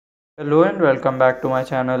Hello and welcome back to my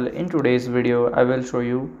channel. In today's video, I will show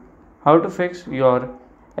you how to fix your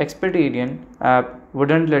Experian app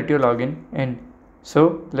wouldn't let you log in.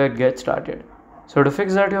 So let's get started. So to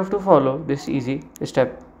fix that, you have to follow this easy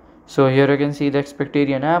step. So here you can see the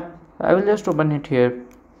Experian app. I will just open it here.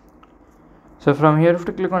 So from here you have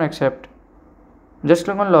to click on accept. Just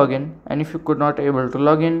click on login, and if you could not able to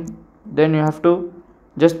log in, then you have to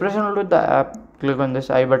just press on with the app. Click on this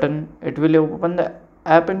I button. It will open the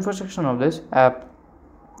app info section of this app.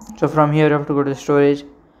 So from here you have to go to storage,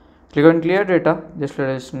 click on clear data, just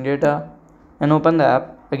clear this data and open the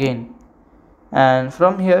app again. And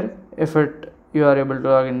from here, if you are able to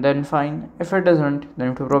log in, then fine. If it doesn't, then you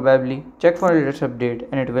have to probably check for latest update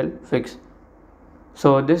and it will fix.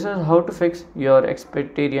 So this is how to fix your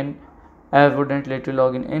Experian app wouldn't let you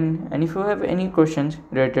log in. And if you have any questions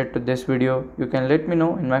related to this video, you can let me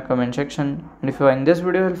know in my comment section. And if you find this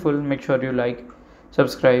video helpful, make sure you like,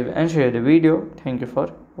 subscribe and share the video. Thank you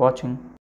for watching.